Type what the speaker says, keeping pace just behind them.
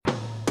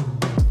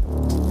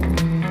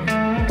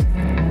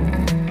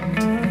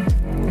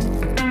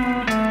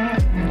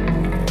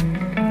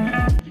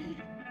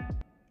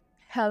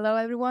Hello,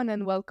 everyone,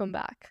 and welcome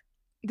back.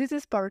 This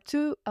is part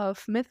 2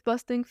 of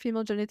Myth-Busting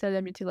Female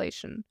Genitalia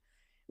Mutilation,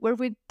 where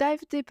we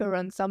dive deeper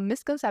on some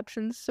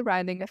misconceptions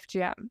surrounding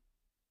FGM.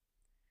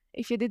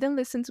 If you didn't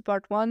listen to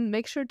part 1,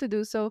 make sure to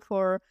do so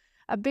for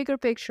a bigger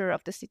picture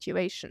of the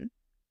situation.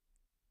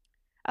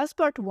 As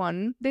part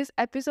 1, this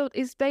episode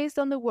is based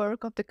on the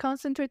work of the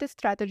Concentrated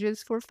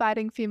Strategies for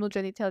Fighting Female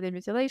Genitalia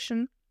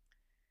Mutilation,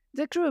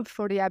 the Group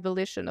for the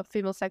Abolition of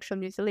Female Sexual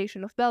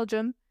Mutilation of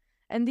Belgium,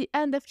 and the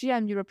End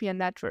FGM European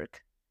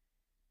Network,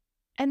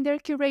 and their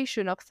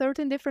curation of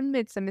 13 different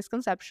myths and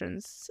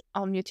misconceptions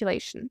on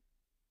mutilation.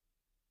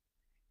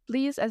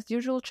 Please, as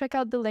usual, check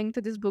out the link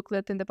to this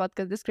booklet in the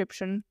podcast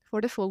description for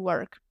the full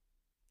work.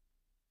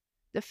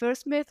 The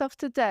first myth of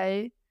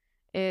today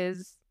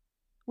is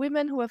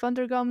women who have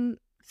undergone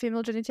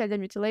female genitalia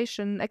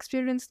mutilation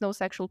experience no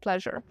sexual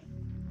pleasure.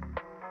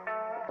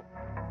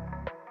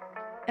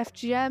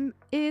 FGM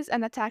is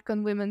an attack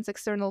on women's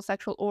external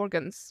sexual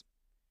organs,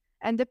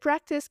 and the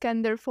practice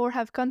can therefore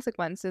have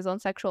consequences on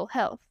sexual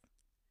health,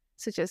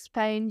 such as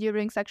pain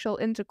during sexual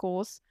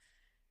intercourse,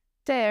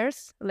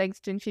 tears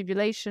linked to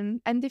infibulation,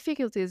 and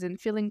difficulties in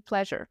feeling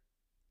pleasure,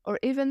 or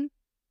even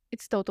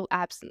its total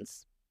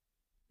absence.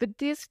 But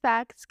these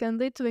facts can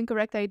lead to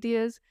incorrect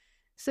ideas,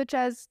 such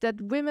as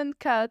that women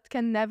cut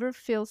can never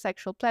feel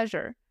sexual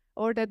pleasure,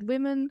 or that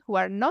women who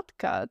are not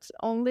cut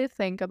only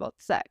think about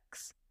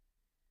sex.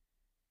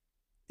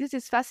 This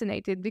is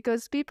fascinating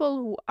because people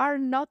who are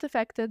not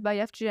affected by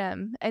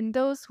FGM and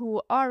those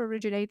who are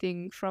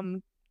originating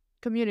from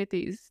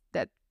communities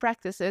that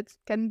practice it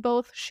can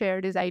both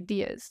share these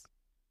ideas.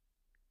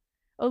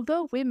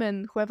 Although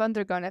women who have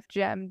undergone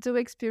FGM do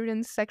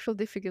experience sexual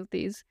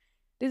difficulties,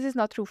 this is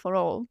not true for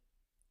all.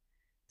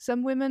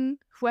 Some women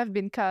who have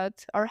been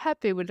cut are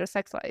happy with their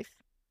sex life.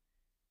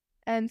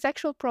 And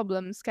sexual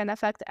problems can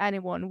affect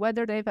anyone,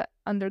 whether they've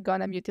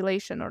undergone a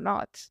mutilation or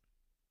not.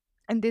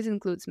 And this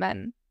includes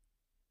men.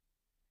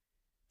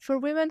 For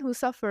women who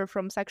suffer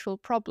from sexual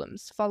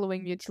problems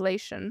following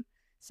mutilation,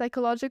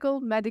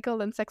 psychological,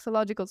 medical, and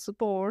sexological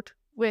support,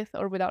 with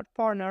or without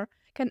partner,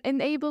 can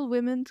enable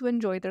women to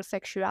enjoy their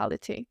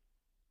sexuality.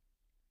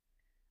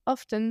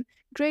 Often,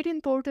 great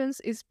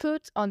importance is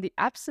put on the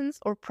absence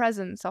or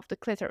presence of the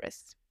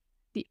clitoris,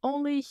 the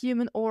only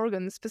human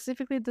organ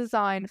specifically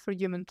designed for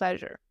human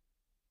pleasure.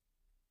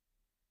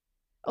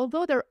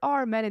 Although there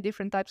are many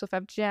different types of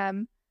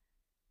FGM,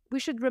 we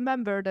should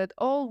remember that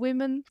all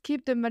women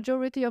keep the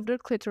majority of their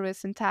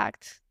clitoris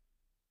intact,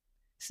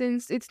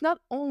 since it's not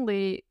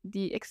only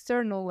the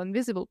external and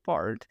visible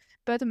part,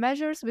 but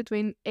measures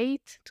between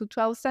 8 to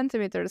 12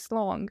 centimeters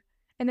long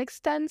and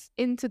extends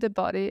into the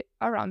body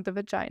around the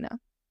vagina.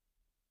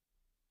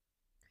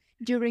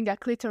 During a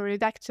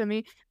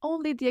clitoridectomy,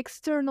 only the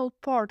external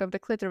part of the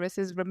clitoris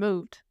is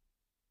removed.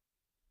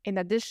 In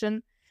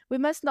addition, we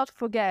must not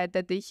forget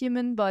that the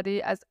human body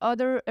has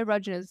other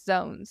erogenous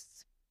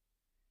zones.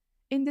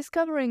 In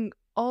discovering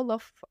all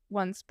of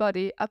one's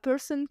body, a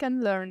person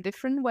can learn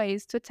different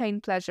ways to attain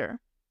pleasure.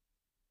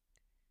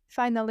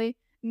 Finally,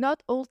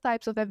 not all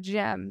types of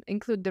FGM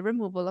include the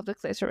removal of the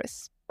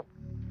clitoris.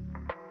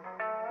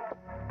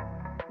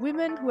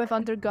 Women who have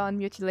undergone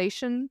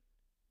mutilation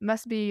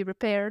must be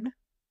repaired.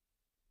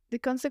 The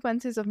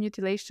consequences of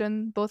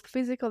mutilation, both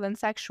physical and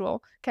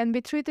sexual, can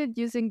be treated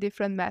using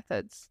different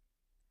methods.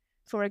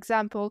 For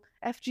example,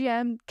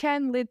 FGM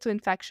can lead to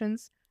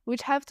infections,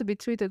 which have to be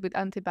treated with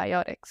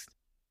antibiotics.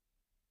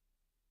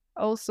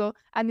 Also,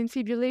 an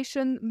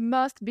infibulation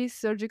must be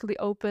surgically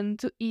opened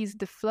to ease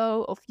the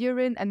flow of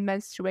urine and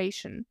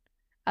menstruation,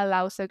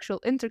 allow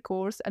sexual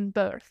intercourse and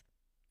birth.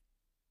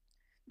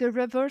 The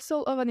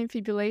reversal of an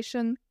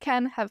infibulation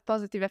can have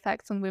positive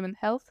effects on women's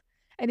health,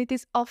 and it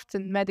is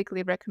often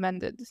medically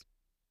recommended.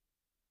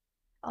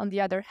 On the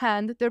other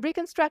hand, the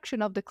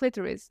reconstruction of the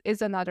clitoris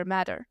is another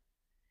matter,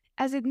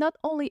 as it not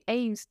only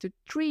aims to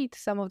treat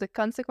some of the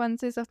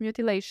consequences of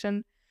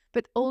mutilation,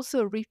 but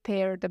also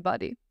repair the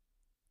body.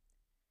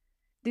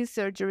 This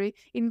surgery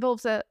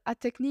involves a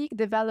technique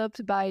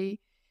developed by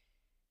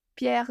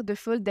Pierre de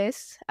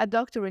Foldes, a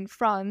doctor in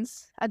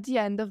France, at the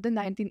end of the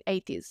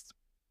 1980s.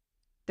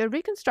 The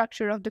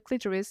reconstruction of the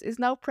clitoris is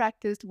now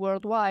practiced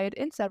worldwide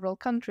in several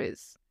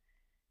countries,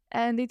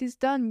 and it is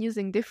done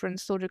using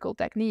different surgical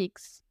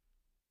techniques.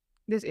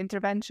 These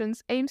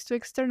interventions aims to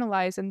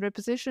externalize and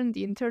reposition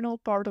the internal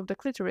part of the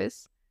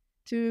clitoris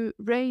to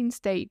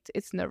reinstate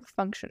its nerve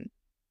function.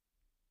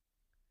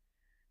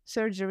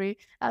 Surgery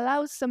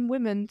allows some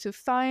women to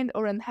find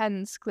or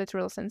enhance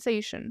clitoral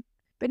sensation,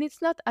 but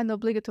it's not an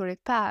obligatory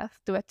path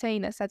to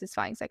attain a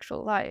satisfying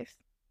sexual life,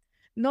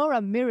 nor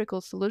a miracle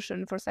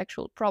solution for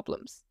sexual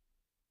problems.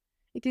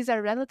 It is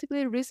a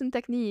relatively recent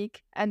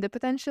technique, and the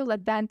potential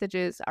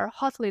advantages are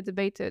hotly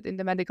debated in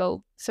the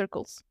medical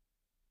circles.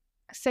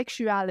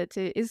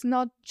 Sexuality is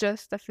not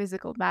just a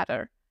physical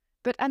matter,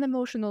 but an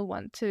emotional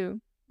one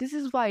too. This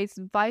is why it's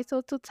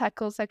vital to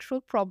tackle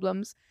sexual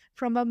problems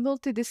from a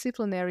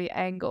multidisciplinary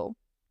angle,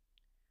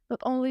 not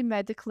only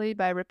medically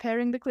by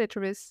repairing the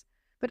clitoris,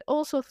 but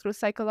also through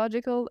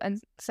psychological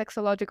and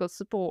sexological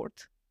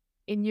support,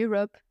 In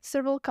Europe,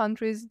 several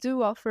countries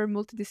do offer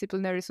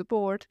multidisciplinary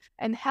support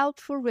and help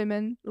for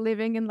women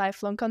living in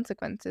lifelong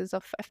consequences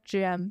of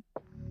FGM.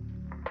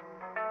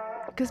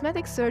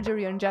 Cosmetic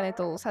surgery on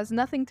genitals has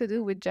nothing to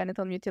do with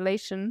genital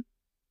mutilation.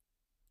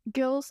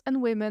 Girls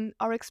and women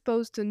are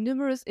exposed to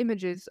numerous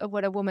images of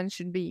what a woman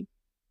should be.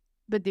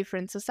 But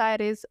different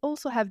societies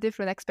also have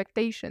different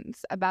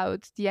expectations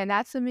about the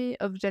anatomy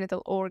of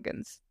genital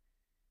organs,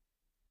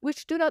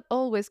 which do not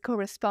always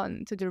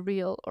correspond to the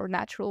real or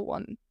natural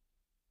one.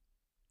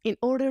 In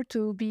order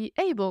to be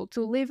able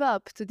to live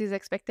up to these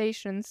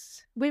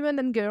expectations, women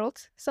and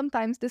girls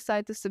sometimes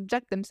decide to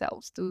subject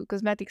themselves to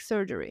cosmetic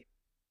surgery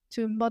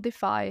to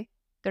modify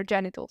their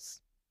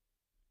genitals.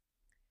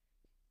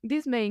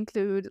 These may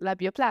include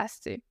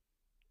labioplasty,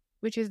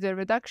 which is the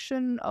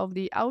reduction of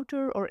the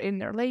outer or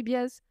inner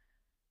labias,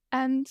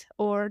 and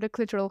or the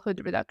clitoral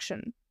hood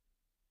reduction.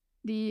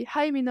 The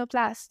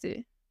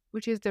hymenoplasty,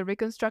 which is the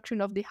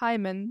reconstruction of the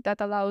hymen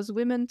that allows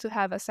women to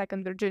have a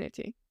second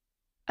virginity,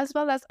 as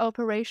well as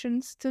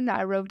operations to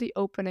narrow the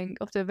opening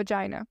of the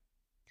vagina.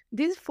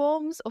 These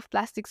forms of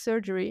plastic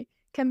surgery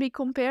can be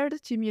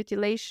compared to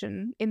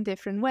mutilation in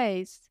different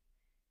ways,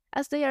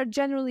 as they are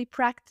generally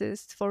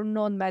practiced for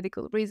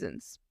non-medical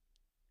reasons.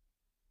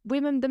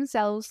 Women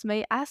themselves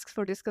may ask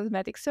for these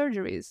cosmetic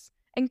surgeries,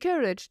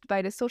 encouraged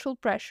by the social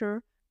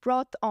pressure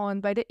brought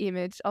on by the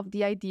image of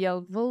the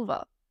ideal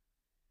vulva,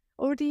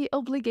 or the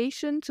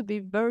obligation to be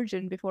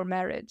virgin before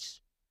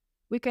marriage.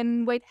 We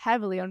can weigh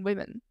heavily on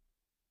women.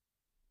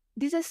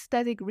 These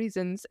aesthetic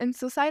reasons and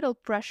societal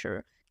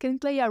pressure can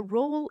play a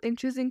role in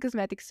choosing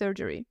cosmetic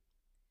surgery.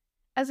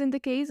 As in the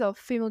case of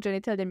female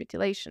genitalia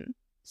mutilation,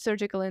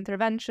 surgical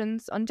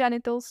interventions on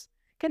genitals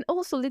can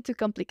also lead to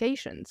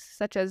complications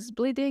such as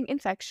bleeding,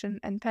 infection,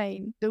 and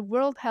pain. The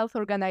World Health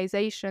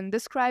Organization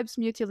describes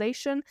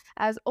mutilation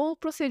as all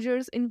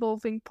procedures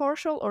involving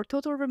partial or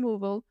total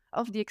removal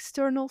of the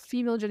external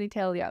female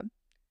genitalia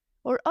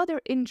or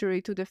other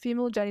injury to the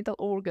female genital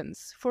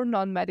organs for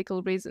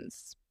non-medical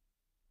reasons.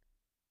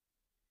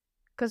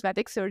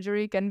 Cosmetic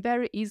surgery can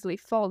very easily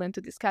fall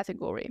into this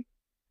category.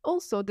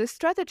 Also, the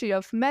strategy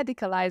of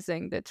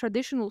medicalizing the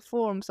traditional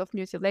forms of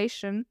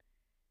mutilation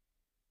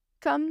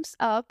comes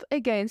up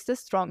against a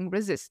strong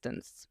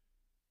resistance.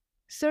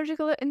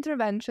 Surgical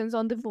interventions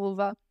on the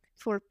vulva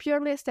for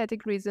purely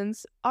aesthetic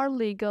reasons are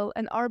legal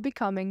and are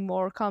becoming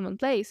more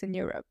commonplace in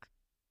Europe.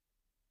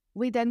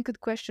 We then could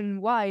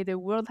question why the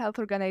World Health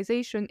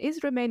Organization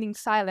is remaining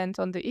silent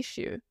on the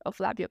issue of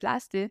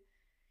labioplasty,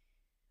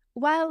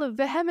 while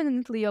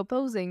vehemently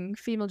opposing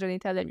female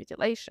genitalia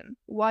mutilation.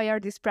 Why are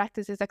these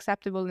practices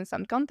acceptable in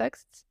some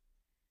contexts,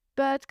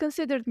 but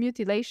considered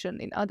mutilation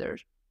in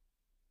others?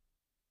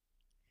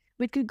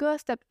 We could go a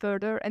step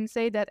further and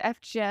say that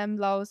FGM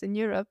laws in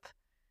Europe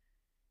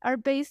are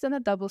based on a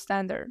double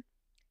standard.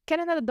 Can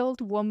an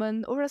adult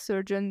woman or a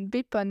surgeon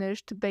be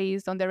punished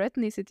based on their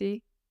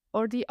ethnicity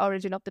or the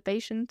origin of the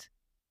patient?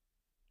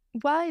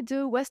 Why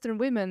do Western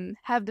women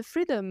have the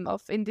freedom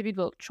of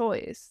individual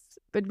choice,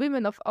 but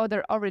women of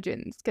other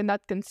origins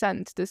cannot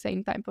consent to the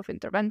same type of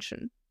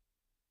intervention?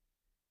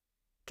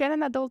 Can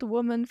an adult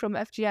woman from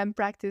FGM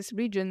practice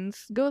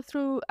regions go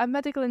through a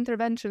medical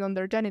intervention on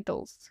their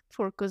genitals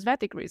for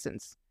cosmetic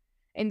reasons,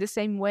 in the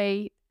same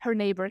way her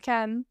neighbor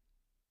can?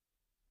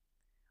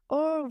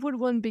 Or would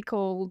one be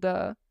called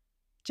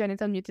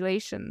genital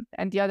mutilation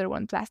and the other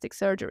one plastic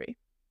surgery?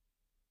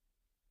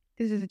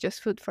 This is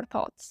just food for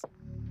thoughts.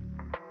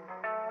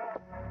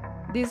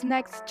 This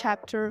next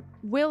chapter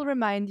will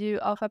remind you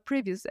of a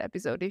previous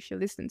episode if you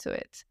listen to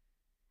it,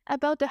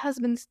 about the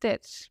husband's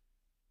stitch.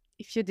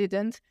 If you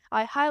didn't,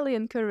 I highly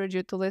encourage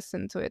you to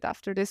listen to it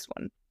after this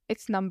one.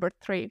 It's number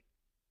 3.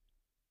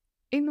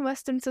 In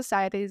Western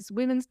societies,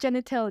 women's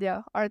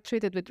genitalia are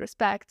treated with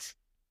respect.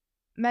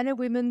 Many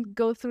women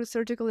go through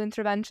surgical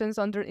interventions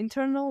on their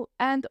internal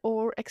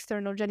and/or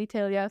external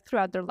genitalia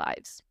throughout their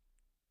lives,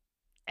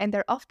 and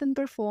they're often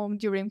performed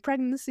during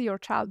pregnancy or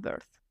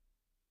childbirth.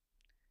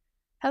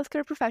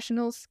 Healthcare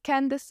professionals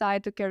can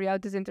decide to carry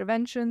out these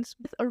interventions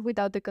with or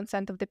without the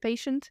consent of the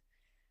patient,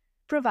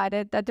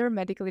 provided that they're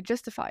medically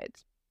justified.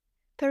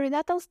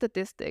 Perinatal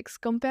statistics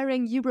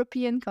comparing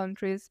European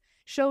countries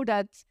show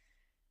that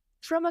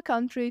from a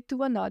country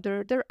to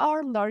another, there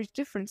are large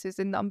differences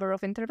in number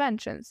of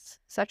interventions,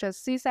 such as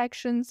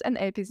C-sections and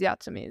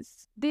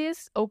episiotomies.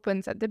 This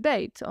opens a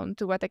debate on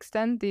to what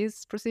extent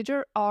these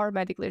procedures are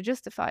medically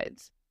justified.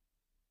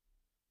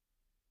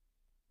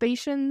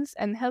 Patients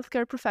and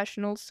healthcare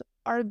professionals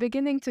are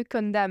beginning to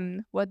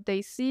condemn what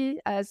they see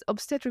as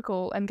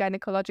obstetrical and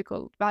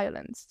gynecological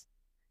violence.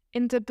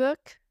 In the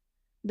book,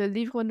 Le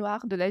Livre Noir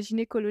de la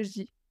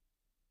Gynécologie,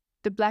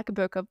 the Black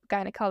Book of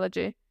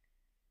Gynecology,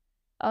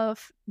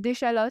 of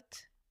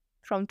Deschalotte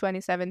from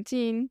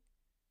 2017,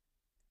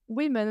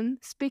 women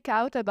speak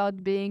out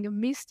about being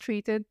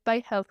mistreated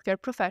by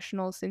healthcare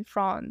professionals in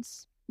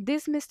France.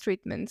 These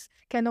mistreatments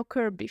can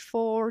occur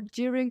before,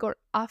 during, or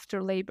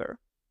after labor,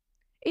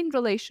 in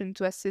relation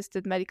to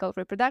assisted medical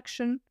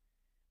reproduction,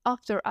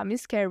 after a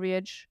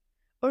miscarriage,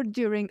 or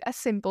during a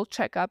simple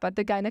checkup at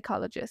the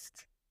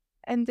gynecologist.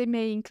 and they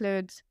may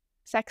include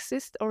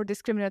sexist or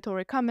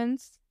discriminatory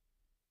comments,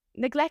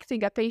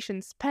 neglecting a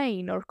patient's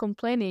pain or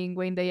complaining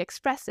when they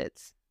express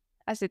it,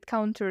 as it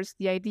counters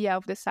the idea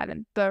of the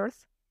silent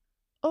birth,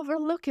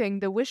 overlooking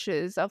the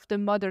wishes of the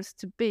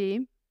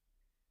mothers-to-be,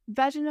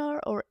 vaginal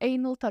or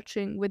anal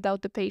touching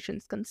without the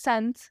patient's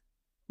consent,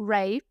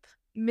 rape,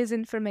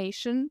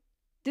 misinformation,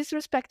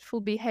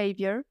 disrespectful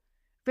behavior,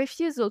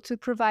 refusal to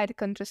provide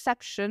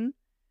contraception,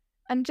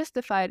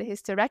 unjustified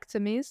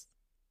hysterectomies,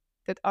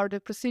 that are the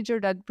procedure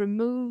that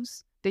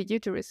removes the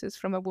uteruses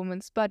from a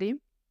woman's body,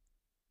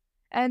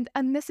 and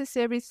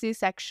unnecessary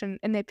C-section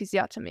and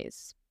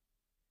episiotomies.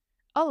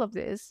 All of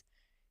this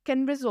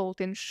can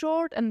result in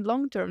short and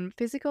long-term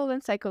physical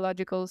and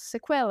psychological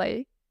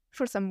sequelae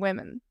for some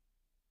women.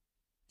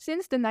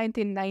 Since the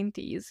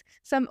 1990s,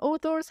 some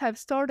authors have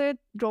started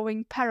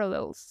drawing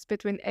parallels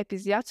between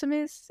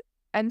episiotomies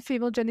and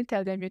female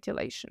genitalia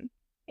mutilation.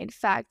 In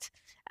fact,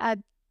 a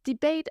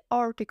debate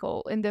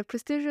article in the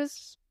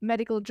prestigious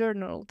medical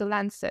journal The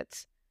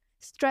Lancet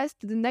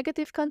stressed the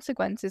negative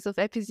consequences of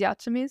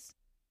episiotomies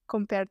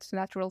compared to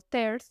natural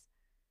tears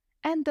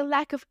and the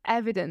lack of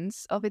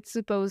evidence of its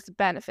supposed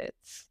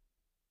benefits.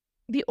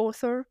 The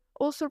author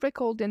also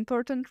recalled the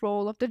important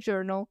role of the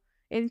journal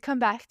in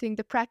combating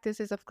the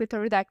practices of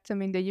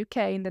clitoridectomy in the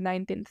UK in the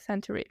 19th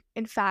century.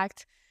 In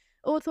fact,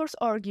 authors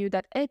argue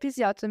that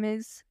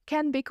episiotomies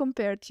can be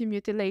compared to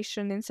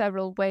mutilation in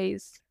several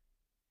ways,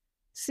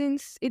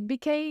 since it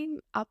became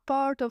a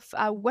part of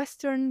a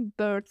Western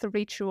birth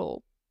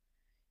ritual,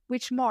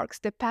 which marks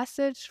the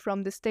passage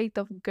from the state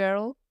of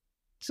girl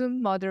to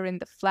mother in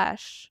the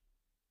flesh.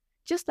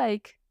 Just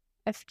like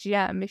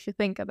FGM, if you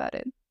think about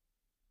it.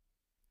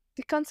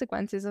 The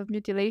consequences of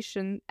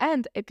mutilation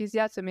and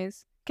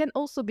episiotomies can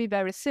also be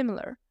very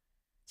similar,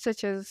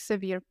 such as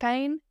severe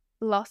pain,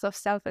 loss of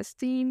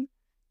self-esteem,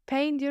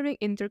 pain during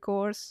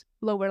intercourse,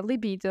 lower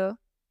libido,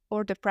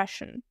 or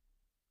depression.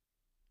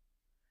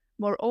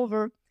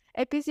 Moreover,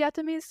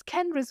 episiotomies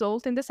can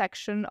result in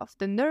dissection of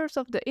the nerves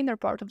of the inner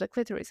part of the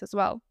clitoris as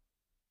well.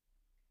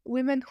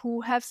 Women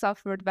who have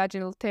suffered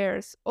vaginal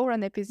tears or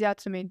an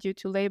episiotomy due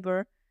to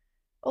labor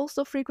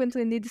also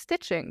frequently need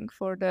stitching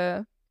for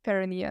the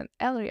perineal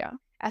area.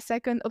 A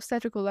second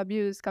obstetrical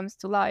abuse comes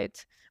to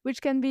light,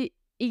 which can be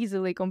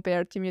easily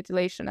compared to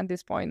mutilation at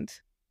this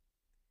point.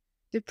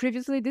 The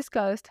previously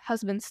discussed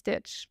husband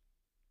stitch.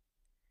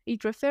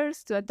 It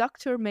refers to a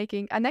doctor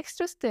making an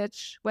extra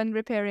stitch when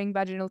repairing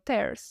vaginal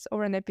tears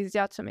or an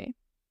episiotomy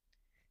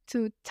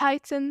to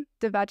tighten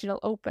the vaginal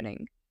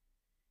opening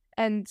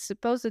and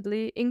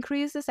supposedly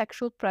increase the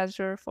sexual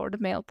pleasure for the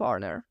male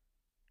partner.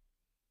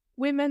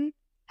 Women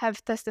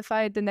have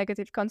testified the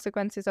negative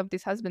consequences of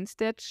this husband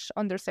stitch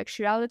on their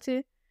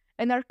sexuality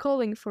and are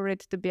calling for it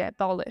to be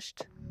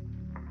abolished.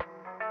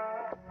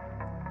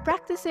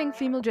 Practicing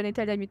female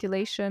genital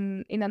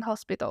mutilation in an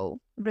hospital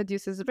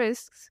reduces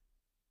risks.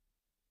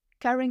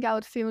 Carrying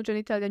out female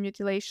genital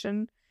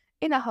mutilation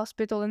in a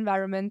hospital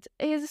environment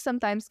is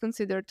sometimes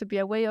considered to be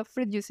a way of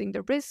reducing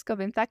the risk of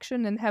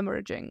infection and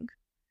hemorrhaging,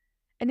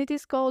 and it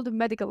is called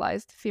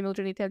medicalized female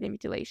genital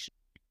mutilation.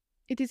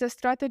 It is a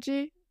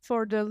strategy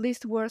for the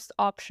least worst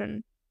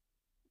option.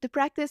 The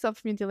practice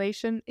of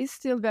mutilation is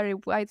still very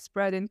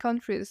widespread in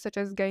countries such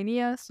as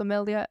Guinea,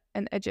 Somalia,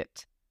 and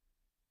Egypt.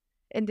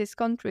 In these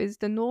countries,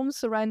 the norms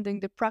surrounding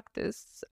the practice